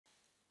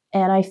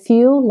And I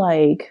feel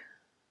like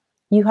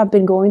you have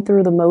been going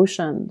through the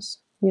motions,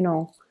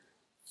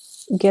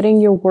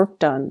 getting your work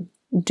done,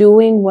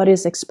 doing what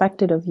is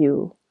expected of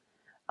you,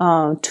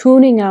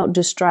 tuning out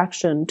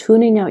distraction,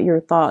 tuning out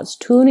your thoughts,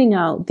 tuning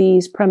out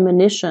these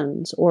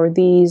premonitions or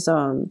these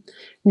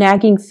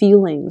nagging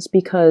feelings,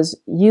 because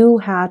you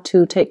had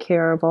to take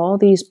care of all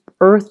these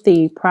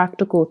earthy,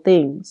 practical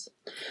things.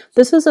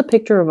 This is a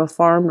picture of a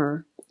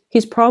farmer.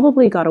 He's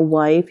probably got a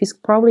wife. He's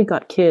probably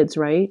got kids,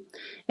 right?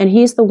 And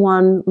he's the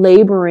one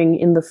laboring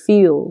in the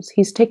fields.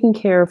 He's taking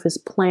care of his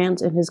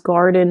plants in his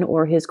garden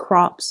or his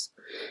crops.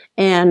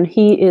 And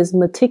he is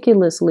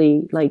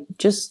meticulously, like,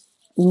 just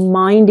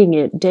minding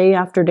it day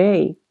after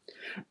day,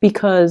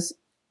 because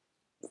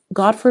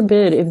God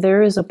forbid, if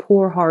there is a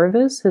poor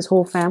harvest, his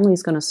whole family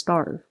is going to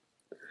starve.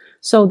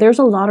 So there's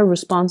a lot of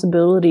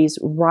responsibilities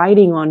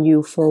riding on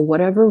you for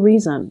whatever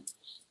reason.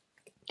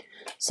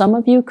 Some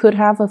of you could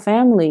have a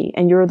family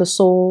and you're the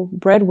sole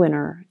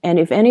breadwinner. And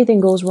if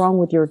anything goes wrong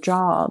with your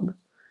job,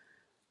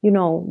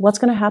 what's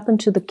going to happen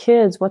to the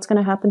kids? What's going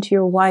to happen to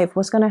your wife?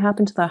 What's going to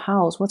happen to the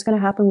house? What's going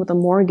to happen with the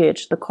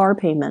mortgage, the car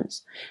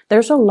payments?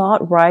 There's a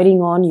lot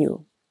riding on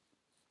you.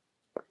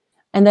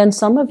 And then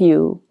some of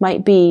you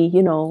might be,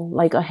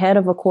 like a head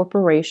of a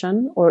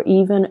corporation or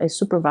even a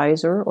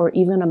supervisor or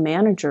even a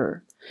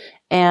manager.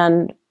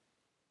 And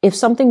if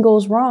something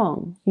goes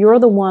wrong, you're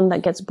the one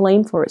that gets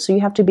blamed for it. So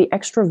you have to be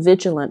extra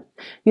vigilant.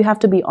 You have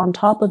to be on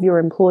top of your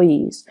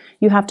employees.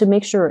 You have to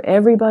make sure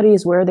everybody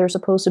is where they're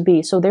supposed to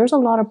be. So there's a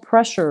lot of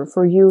pressure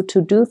for you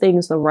to do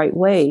things the right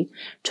way,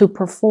 to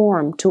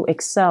perform, to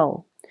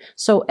excel.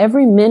 So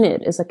every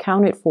minute is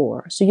accounted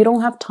for. So you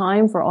don't have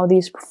time for all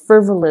these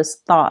frivolous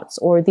thoughts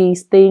or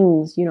these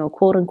things,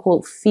 quote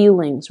unquote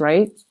feelings,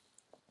 right?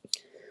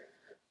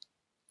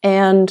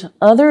 And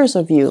others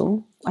of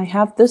you, I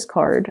have this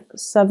card,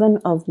 7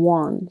 of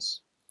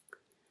Wands.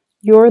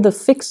 You're the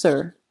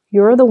fixer.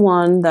 You're the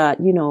one that,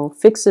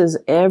 fixes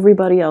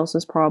everybody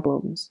else's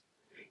problems.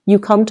 You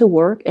come to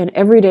work and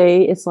every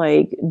day it's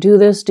like, do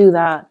this, do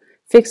that,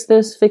 fix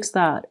this, fix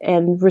that.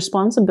 And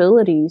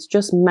responsibilities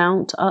just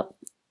mount up.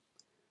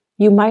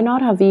 You might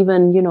not have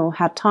even,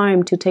 had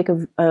time to take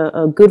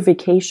a good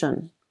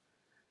vacation.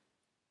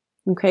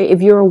 Okay.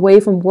 If you're away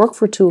from work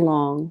for too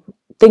long,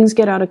 things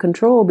get out of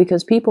control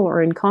because people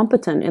are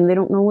incompetent and they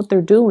don't know what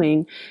they're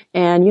doing.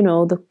 And,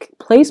 the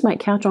place might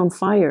catch on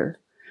fire.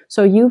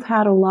 So you've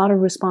had a lot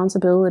of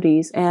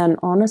responsibilities and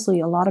honestly,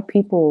 a lot of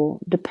people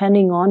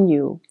depending on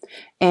you.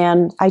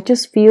 And I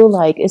just feel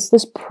like it's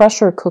this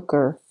pressure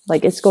cooker,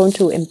 like it's going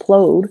to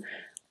implode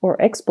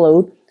or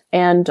explode.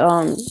 And,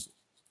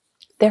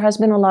 there has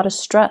been a lot of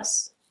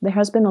stress. There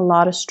has been a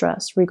lot of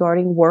stress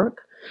regarding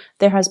work.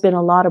 There has been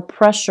a lot of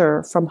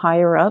pressure from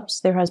higher ups.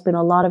 There has been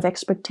a lot of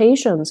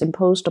expectations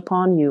imposed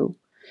upon you.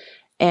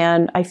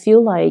 And I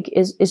feel like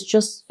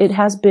it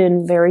has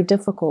been very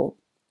difficult.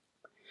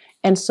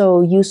 And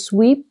so you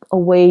sweep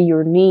away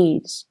your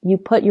needs. You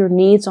put your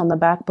needs on the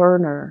back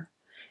burner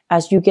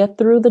as you get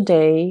through the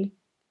day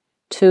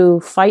to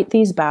fight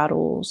these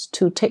battles,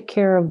 to take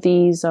care of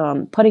these,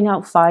 putting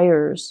out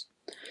fires,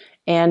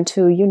 and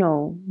to,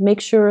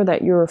 make sure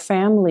that your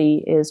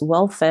family is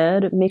well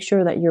fed, make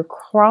sure that your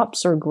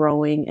crops are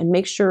growing, and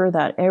make sure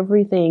that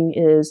everything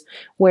is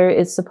where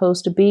it's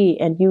supposed to be.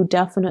 And you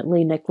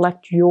definitely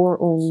neglect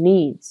your own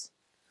needs.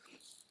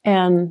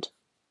 And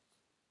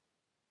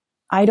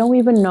I don't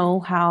even know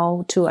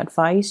how to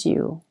advise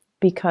you,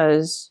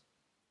 because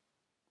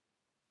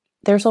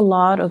there's a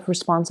lot of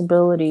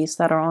responsibilities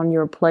that are on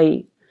your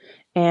plate.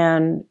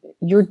 And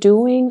you're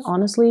doing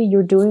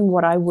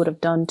what I would have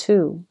done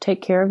too.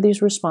 Take care of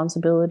these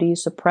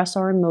responsibilities, suppress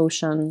our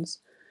emotions,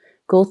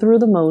 go through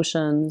the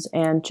motions,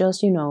 and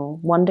just,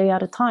 one day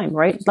at a time,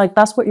 right? Like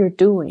that's what you're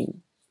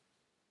doing.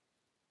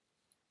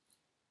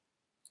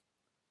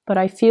 But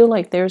I feel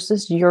like there's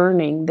this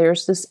yearning,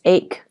 there's this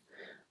ache.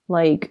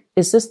 Like,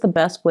 is this the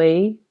best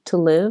way to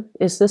live?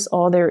 Is this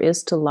all there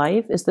is to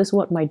life? Is this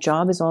what my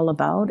job is all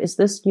about? Is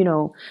this,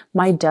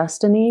 my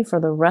destiny for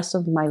the rest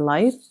of my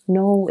life?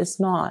 No, it's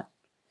not.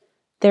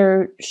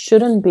 There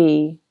shouldn't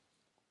be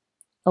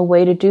a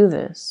way to do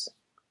this.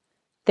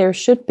 There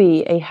should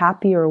be a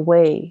happier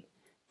way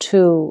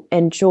to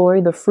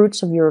enjoy the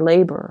fruits of your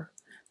labor,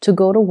 to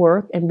go to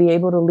work and be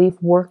able to leave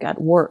work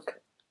at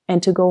work,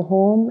 and to go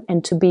home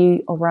and to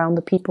be around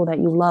the people that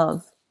you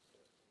love.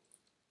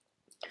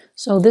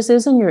 So this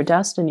isn't your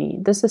destiny.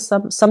 This is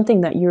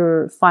something that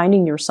you're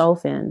finding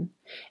yourself in.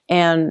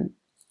 And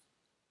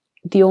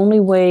the only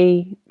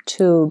way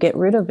to get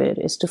rid of it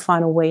is to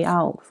find a way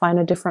out, find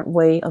a different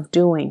way of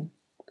doing.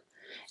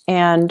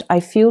 And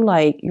I feel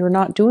like you're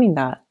not doing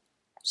that.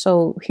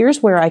 So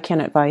here's where I can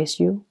advise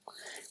you.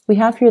 We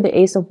have here the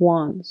Ace of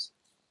Wands.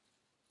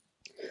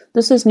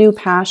 This is new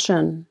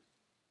passion.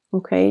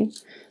 Okay.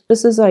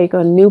 This is like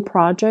a new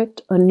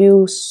project, a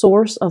new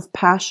source of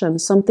passion,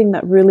 something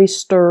that really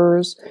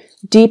stirs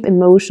deep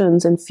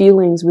emotions and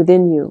feelings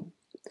within you.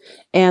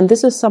 And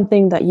this is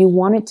something that you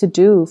wanted to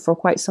do for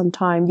quite some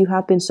time. You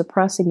have been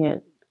suppressing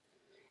it.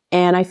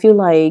 And I feel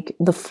like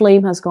the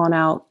flame has gone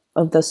out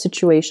of the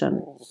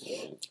situation.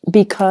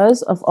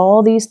 because of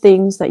all these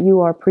things that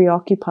you are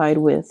preoccupied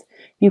with,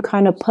 you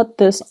kind of put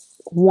this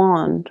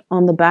wand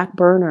on the back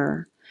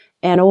burner.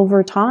 And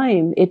over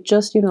time, it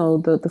just,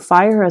 the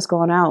fire has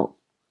gone out.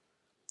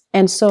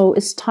 And so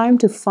it's time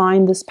to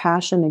find this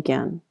passion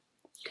again.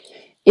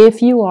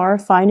 If you are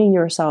finding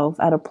yourself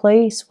at a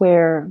place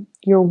where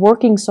you're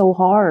working so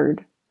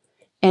hard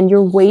and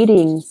you're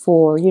waiting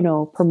for,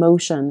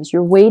 promotions,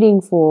 you're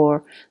waiting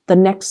for the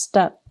next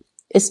step,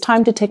 it's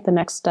time to take the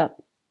next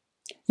step.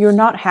 You're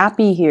not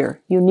happy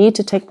here. You need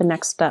to take the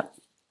next step.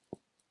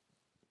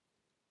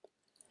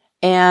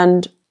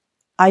 And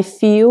I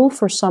feel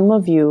for some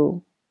of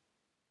you,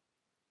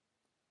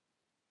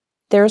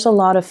 there's a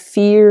lot of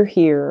fear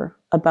here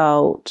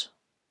about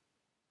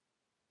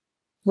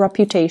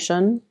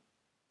reputation.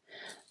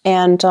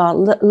 And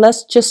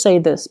let's just say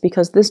this,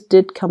 because this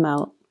did come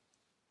out.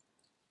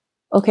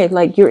 Okay,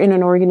 like you're in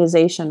an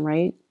organization,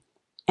 right?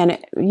 And,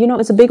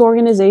 it's a big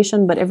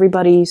organization, but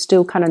everybody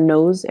still kind of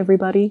knows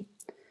everybody.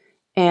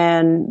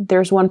 And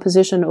there's one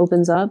position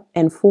opens up,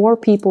 and 4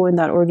 people in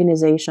that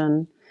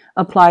organization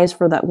applies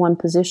for that one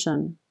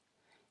position.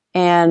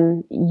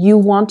 And you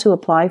want to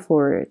apply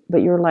for it,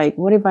 but you're like,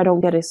 what if I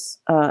don't get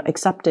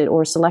accepted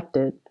or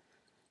selected?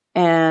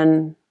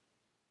 And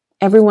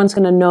everyone's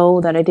going to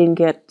know that I didn't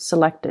get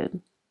selected.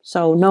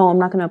 So no, I'm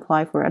not going to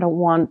apply for it. I don't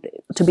want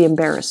to be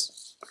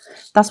embarrassed.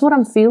 That's what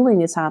I'm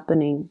feeling is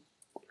happening.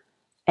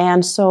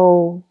 And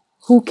so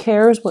who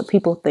cares what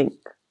people think?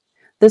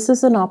 This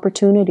is an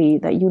opportunity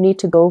that you need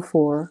to go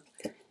for.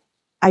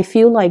 I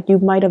feel like you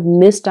might have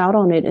missed out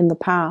on it in the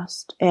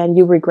past and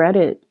you regret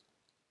it.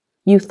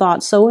 You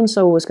thought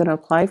so-and-so was going to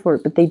apply for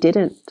it, but they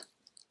didn't,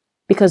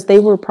 because they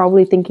were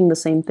probably thinking the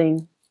same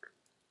thing.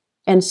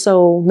 And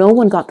so no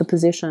one got the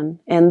position,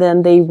 and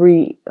then they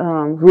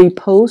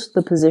repost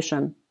the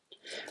position,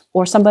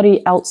 or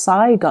somebody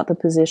outside got the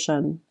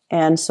position.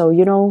 And so,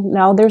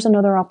 now there's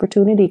another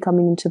opportunity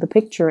coming into the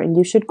picture, and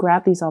you should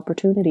grab these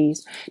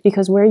opportunities,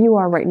 because where you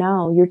are right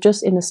now, you're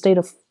just in a state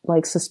of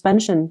like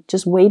suspension,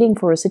 just waiting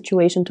for a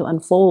situation to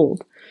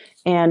unfold.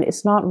 And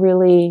it's not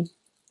really,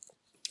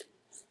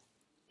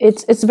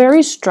 it's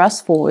very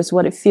stressful is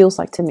what it feels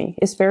like to me.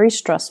 It's very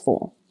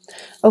stressful.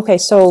 Okay.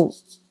 So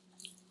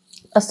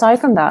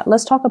aside from that,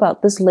 let's talk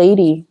about this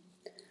lady,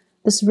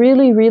 this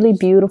really, really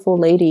beautiful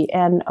lady.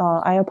 And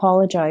I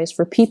apologize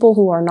for people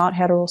who are not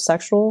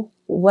heterosexual.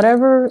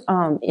 Whatever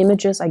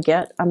images I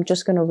get, I'm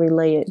just going to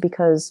relay it,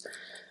 because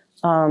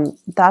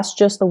that's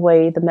just the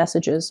way the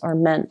messages are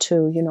meant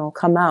to,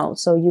 come out.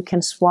 So you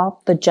can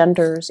swap the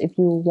genders if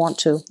you want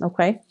to,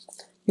 okay?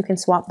 You can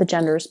swap the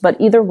genders. But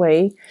either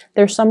way,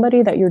 there's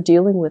somebody that you're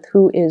dealing with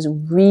who is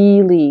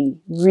really,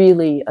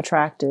 really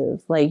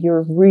attractive. Like,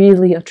 you're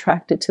really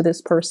attracted to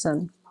this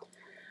person.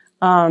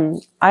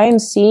 I'm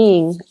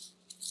seeing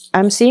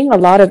a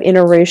lot of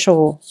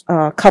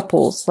interracial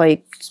couples,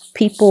 like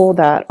people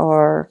that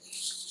are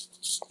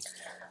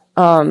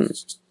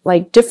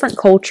like different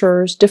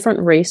cultures, different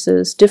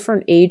races,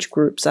 different age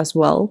groups as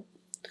well.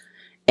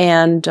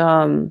 And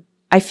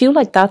I feel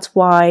like that's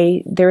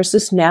why there's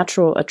this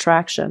natural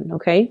attraction,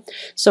 okay?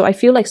 So I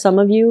feel like some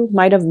of you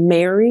might have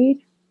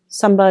married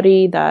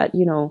somebody that,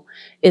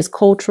 is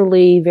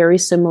culturally very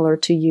similar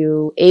to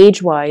you,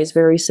 age-wise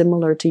very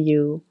similar to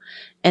you.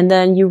 And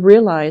then you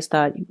realize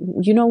that,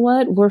 you know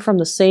what, we're from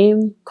the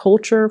same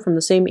culture, from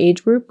the same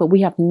age group, but we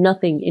have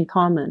nothing in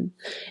common.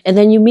 And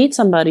then you meet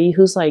somebody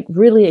who's like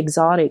really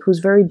exotic, who's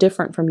very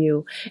different from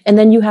you. And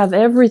then you have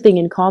everything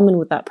in common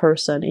with that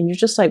person. And you're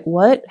just like,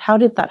 what? How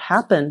did that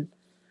happen?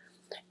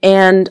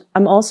 And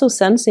I'm also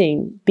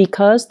sensing,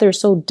 because they're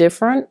so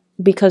different,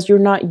 because you're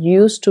not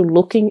used to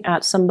looking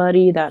at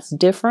somebody that's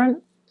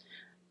different,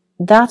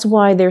 that's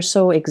why they're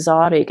so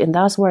exotic, and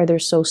that's why they're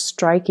so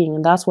striking,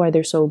 and that's why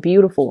they're so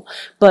beautiful.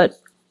 But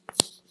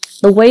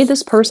the way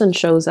this person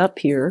shows up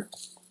here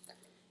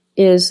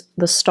is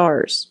the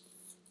stars.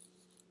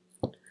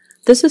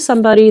 This is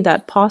somebody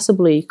that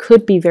possibly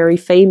could be very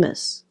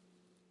famous.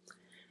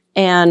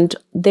 And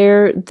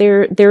there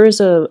is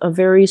a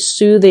very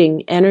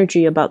soothing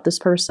energy about this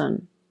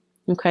person.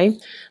 Okay?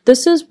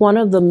 This is one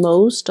of the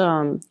most,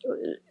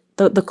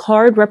 the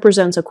card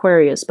represents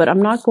Aquarius, but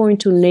I'm not going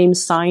to name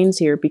signs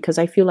here because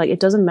I feel like it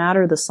doesn't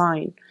matter the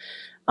sign.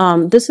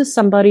 This is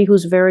somebody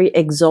who's very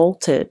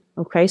exalted.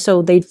 Okay?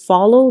 So they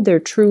follow their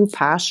true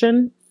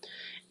passion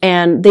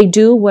and they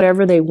do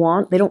whatever they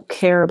want. They don't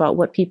care about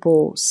what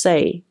people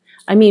say.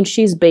 I mean,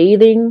 she's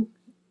bathing.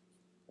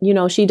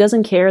 She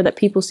doesn't care that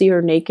people see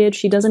her naked.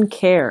 She doesn't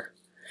care.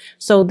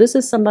 So this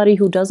is somebody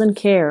who doesn't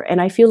care. And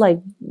I feel like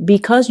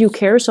because you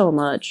care so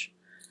much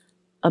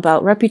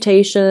about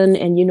reputation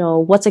and,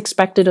 what's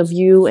expected of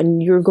you,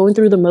 and you're going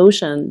through the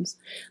motions,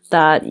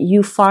 that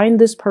you find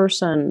this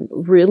person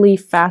really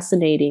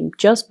fascinating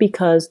just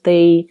because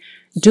they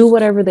do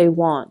whatever they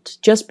want,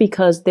 just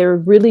because they're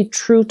really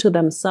true to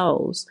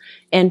themselves,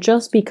 and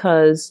just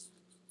because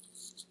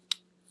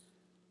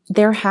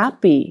they're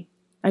happy.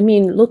 I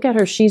mean, look at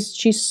her.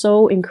 She's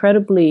so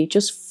incredibly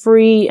just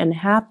free and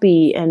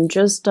happy, and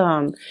just,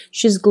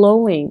 she's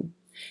glowing.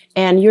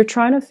 And you're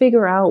trying to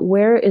figure out,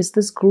 where is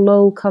this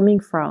glow coming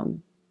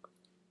from?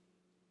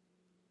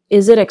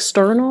 Is it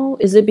external?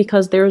 Is it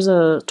because there's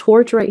a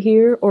torch right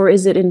here? Or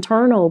is it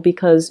internal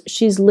because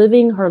she's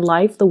living her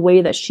life the way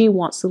that she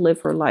wants to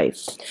live her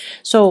life?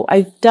 So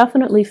I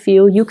definitely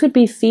feel you could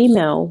be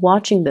female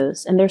watching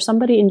this, and there's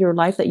somebody in your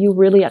life that you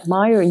really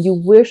admire and you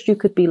wish you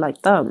could be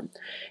like them.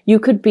 You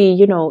could be,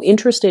 you know,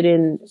 interested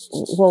in,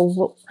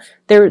 well,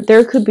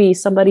 there could be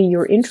somebody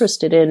you're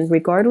interested in,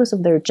 regardless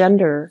of their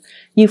gender,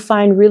 you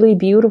find really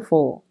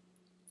beautiful.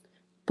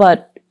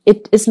 But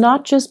it's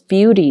not just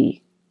beauty.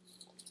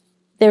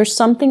 There's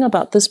something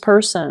about this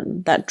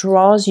person that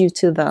draws you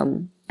to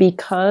them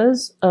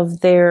because of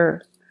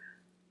their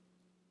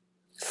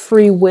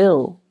free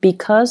will,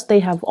 because they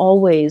have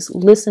always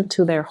listened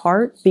to their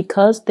heart,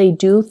 because they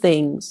do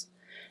things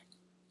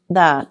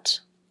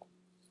that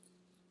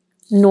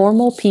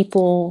normal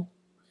people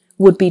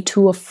would be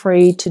too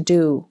afraid to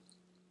do.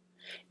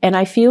 And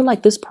I feel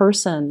like this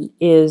person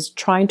is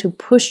trying to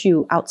push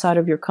you outside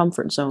of your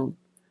comfort zone.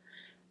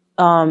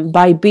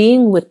 By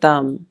being with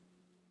them,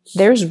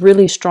 there's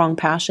really strong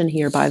passion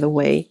here, by the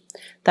way,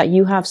 that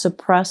you have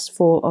suppressed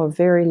for a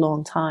very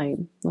long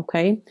time,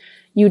 okay?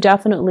 You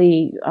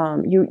definitely,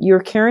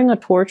 you're carrying a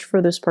torch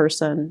for this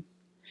person.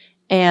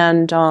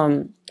 And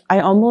I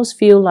almost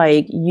feel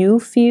like you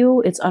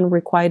feel it's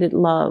unrequited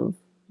love.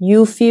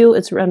 You feel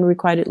it's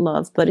unrequited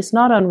love, but it's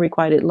not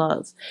unrequited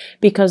love,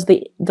 because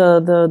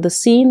the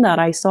scene that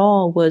I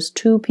saw was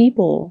two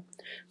people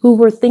who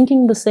were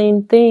thinking the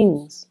same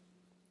things.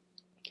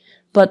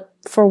 But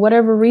for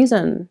whatever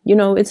reason, you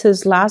know, it's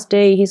his last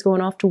day, he's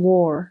going off to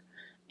war,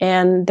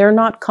 and they're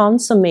not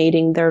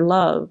consummating their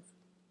love.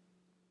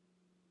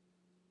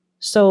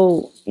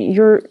 So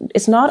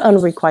it's not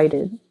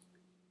unrequited.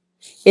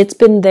 It's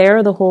been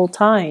there the whole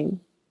time,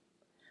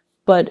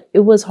 but it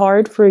was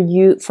hard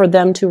for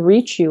them to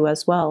reach you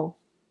as well.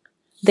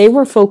 They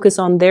were focused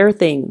on their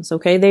things,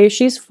 okay?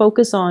 She's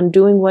focused on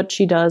doing what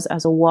she does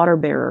as a water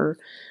bearer,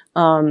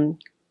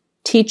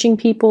 teaching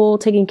people,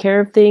 taking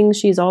care of things.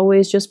 She's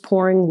always just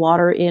pouring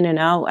water in and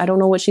out. I don't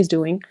know what she's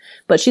doing,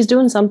 but she's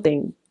doing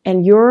something,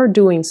 and you're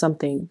doing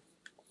something.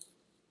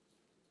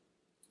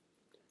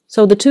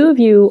 So the two of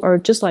you are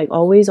just like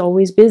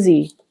always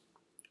busy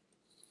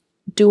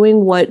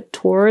doing what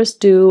Taurus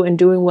do and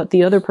doing what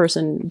the other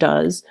person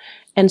does.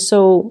 And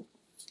so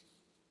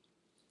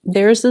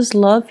there's this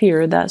love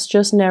here that's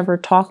just never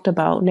talked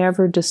about,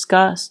 never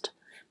discussed,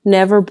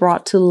 never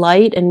brought to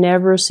light, and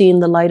never seen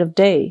the light of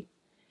day.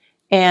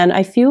 And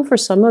I feel for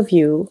some of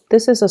you,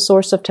 this is a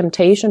source of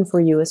temptation for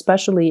you,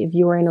 especially if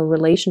you are in a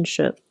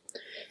relationship.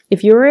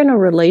 If you're in a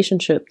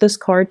relationship, this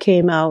card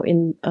came out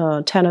in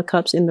Ten of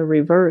Cups in the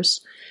reverse.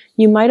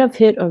 You might have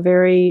hit a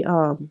very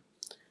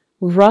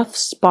rough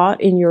spot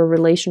in your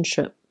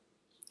relationship.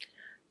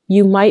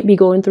 You might be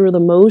going through the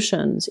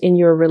motions in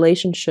your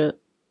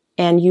relationship,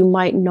 and you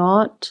might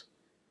not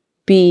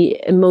be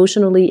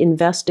emotionally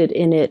invested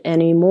in it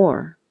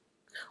anymore.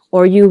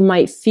 Or you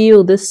might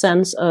feel this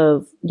sense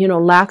of, you know,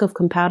 lack of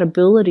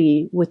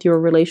compatibility with your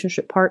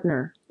relationship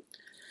partner.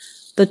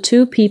 The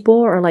two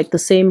people are like the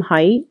same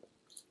height.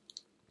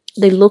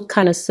 They look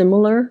kind of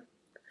similar.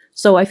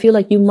 So I feel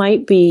like you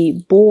might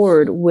be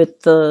bored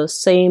with the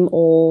same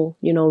old,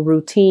 you know,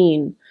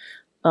 routine.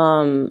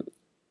 And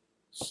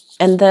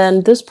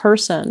then this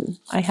person,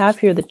 I have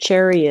here the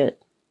Chariot.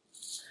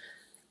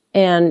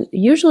 And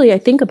usually I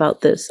think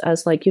about this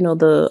as like, you know,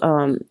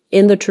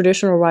 in the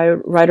traditional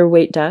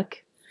Rider-Waite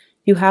deck,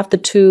 you have the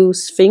two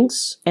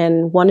Sphinx,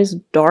 and one is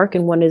dark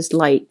and one is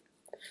light.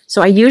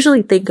 So I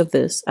usually think of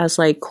this as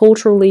like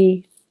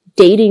culturally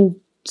dating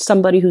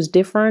somebody who's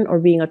different, or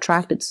being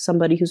attracted to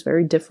somebody who's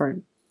very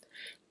different.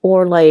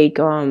 Or like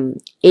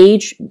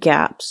age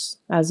gaps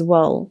as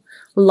well.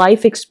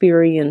 Life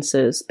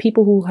experiences.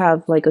 People who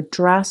have like a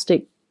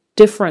drastic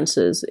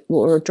differences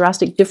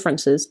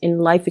in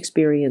life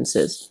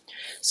experiences.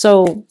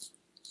 So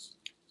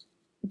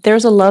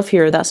there's a love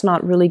here that's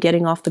not really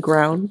getting off the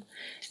ground.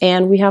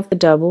 And we have the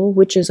Devil,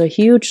 which is a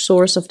huge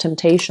source of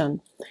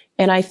temptation.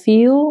 And I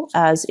feel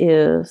as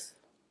if,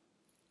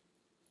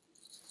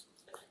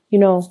 you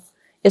know,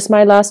 it's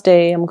my last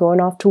day, I'm going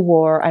off to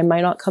war, I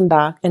might not come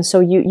back. And so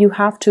you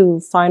have to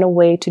find a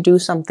way to do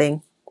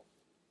something.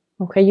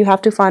 Okay, you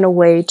have to find a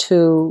way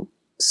to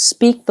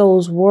speak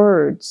those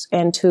words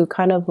and to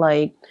kind of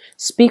like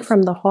speak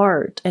from the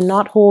heart and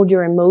not hold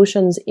your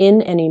emotions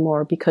in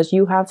anymore, because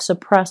you have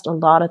suppressed a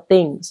lot of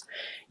things.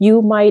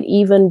 You might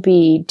even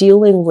be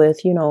dealing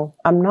with, you know,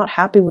 I'm not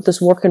happy with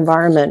this work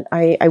environment.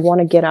 I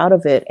want to get out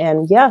of it.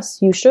 And yes,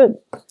 you should.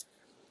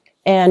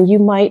 And you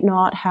might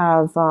not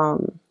have,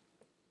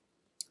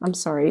 I'm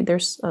sorry,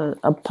 there's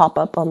a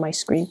pop-up on my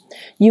screen.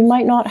 You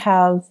might not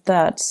have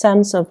that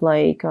sense of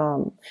like,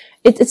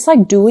 it's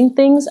like doing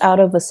things out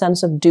of a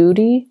sense of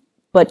duty,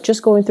 but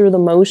just going through the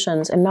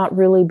motions and not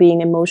really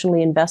being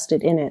emotionally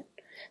invested in it.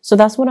 So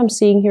that's what I'm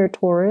seeing here,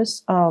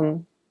 Taurus.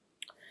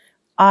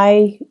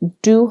 I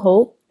do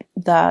hope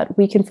that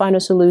we can find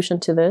a solution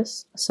to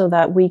this so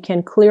that we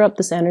can clear up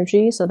this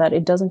energy so that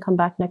it doesn't come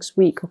back next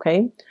week,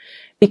 okay?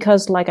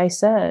 Because like I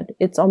said,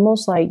 it's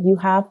almost like you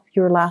have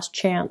your last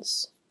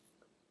chance.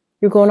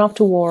 You're going off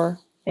to war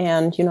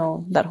and, you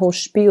know, that whole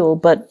spiel,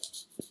 but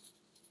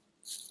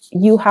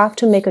you have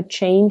to make a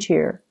change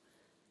here.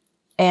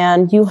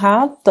 And you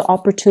have the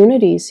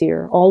opportunities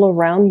here all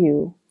around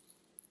you.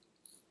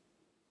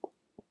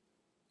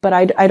 But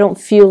I don't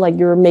feel like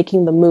you're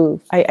making the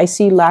move. I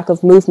see lack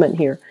of movement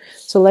here.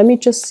 So let me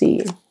just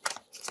see.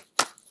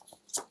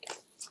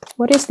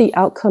 What is the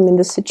outcome in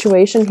this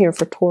situation here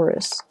for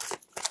Taurus?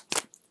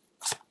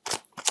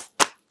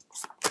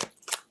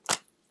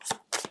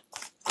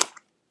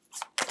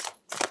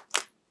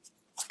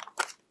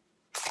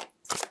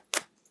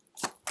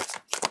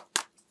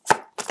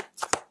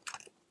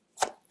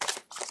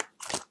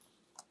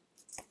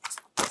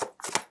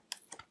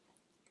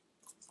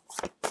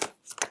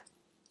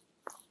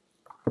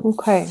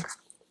 Okay,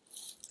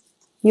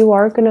 you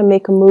are going to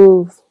make a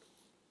move.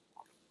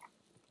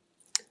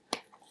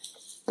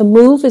 The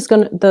move is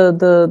going to,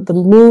 the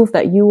move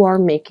that you are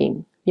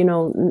making, you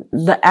know,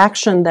 the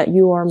action that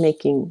you are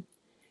making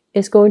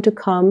is going to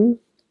come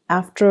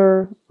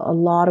after a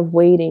lot of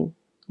waiting.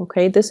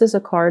 Okay, this is a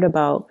card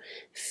about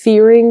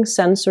fearing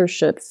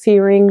censorship,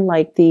 fearing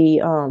like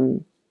the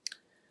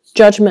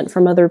judgment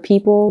from other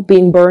people,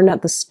 being burned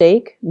at the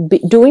stake,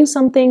 doing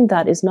something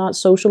that is not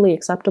socially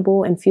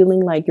acceptable and feeling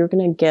like you're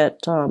going to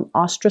get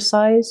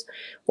ostracized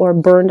or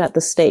burned at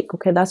the stake.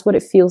 Okay, that's what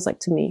it feels like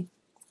to me.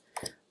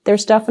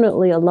 There's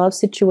definitely a love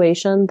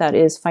situation that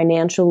is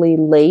financially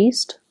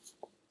laced.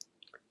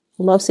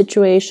 Love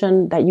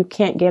situation that you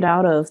can't get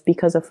out of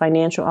because of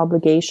financial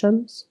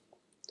obligations.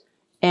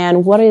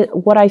 And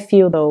what I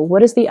feel though,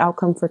 what is the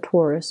outcome for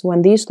Taurus?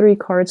 When these three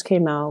cards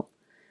came out,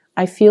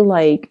 I feel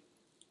like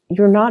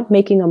you're not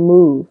making a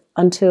move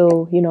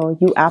until, you know,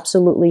 you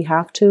absolutely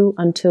have to,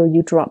 until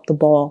you drop the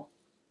ball.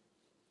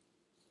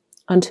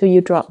 Until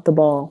you drop the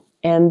ball.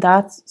 And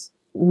that's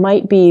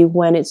might be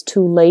when it's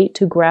too late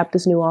to grab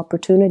this new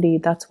opportunity.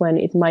 That's when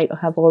it might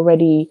have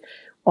already,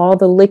 all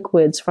the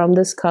liquids from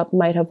this cup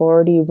might have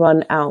already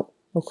run out.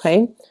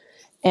 Okay.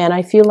 And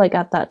I feel like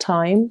at that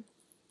time,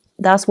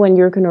 that's when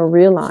you're going to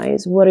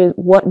realize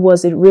what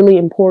was it really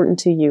important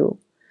to you.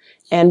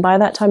 And by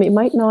that time, it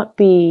might not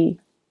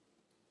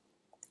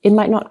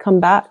come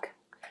back.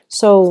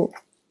 So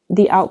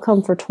the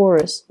outcome for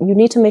Taurus, you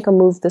need to make a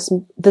move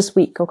this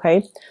week,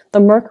 okay? The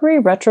Mercury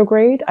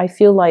retrograde, I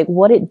feel like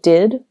what it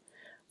did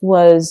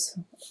was,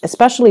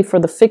 especially for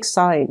the fixed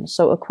sign,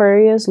 so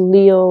Aquarius,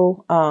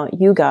 Leo,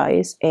 you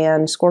guys,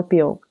 and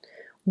Scorpio,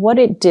 what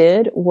it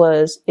did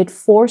was it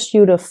forced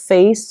you to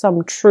face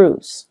some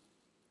truths.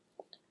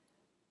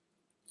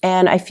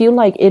 And I feel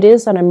like it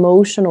is an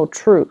emotional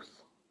truth.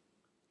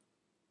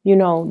 You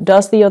know,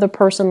 does the other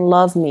person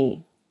love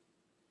me?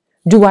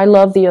 Do I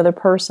love the other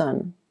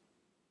person?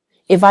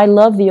 If I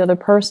love the other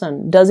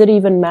person, does it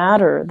even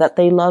matter that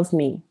they love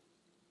me?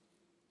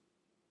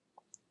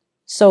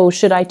 So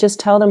should I just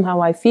tell them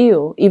how I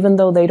feel, even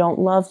though they don't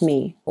love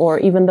me, or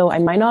even though I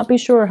might not be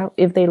sure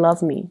if they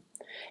love me?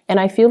 And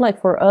I feel like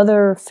for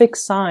other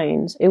fixed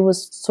signs, it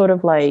was sort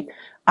of like,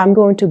 I'm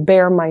going to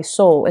bare my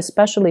soul,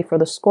 especially for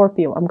the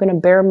Scorpio. I'm going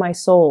to bare my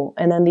soul,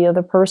 and then the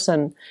other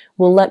person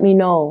will let me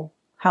know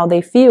how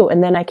they feel,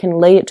 and then I can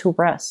lay it to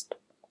rest.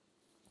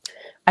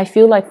 I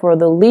feel like for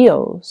the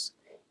Leos,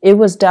 it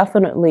was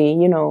definitely,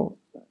 you know,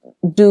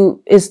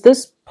 is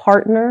this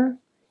partner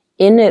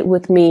in it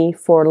with me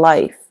for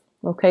life?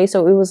 Okay,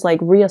 so it was like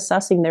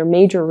reassessing their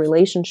major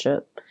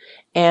relationship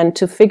and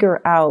to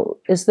figure out,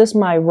 is this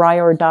my ride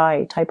or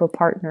die type of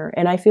partner?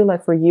 And I feel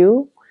like for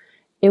you,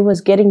 it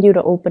was getting you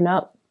to open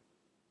up.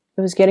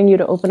 It was getting you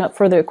to open up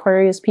for the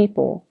Aquarius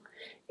people.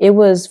 It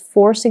was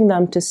forcing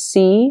them to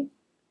see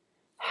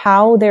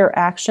how their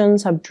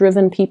actions have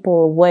driven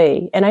people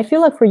away. And I feel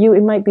like for you,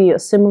 it might be a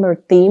similar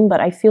theme, but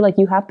I feel like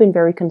you have been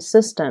very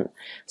consistent.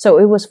 So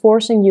it was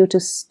forcing you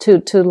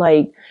to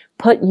like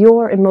put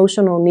your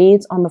emotional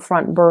needs on the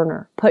front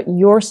burner, put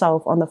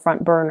yourself on the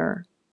front burner.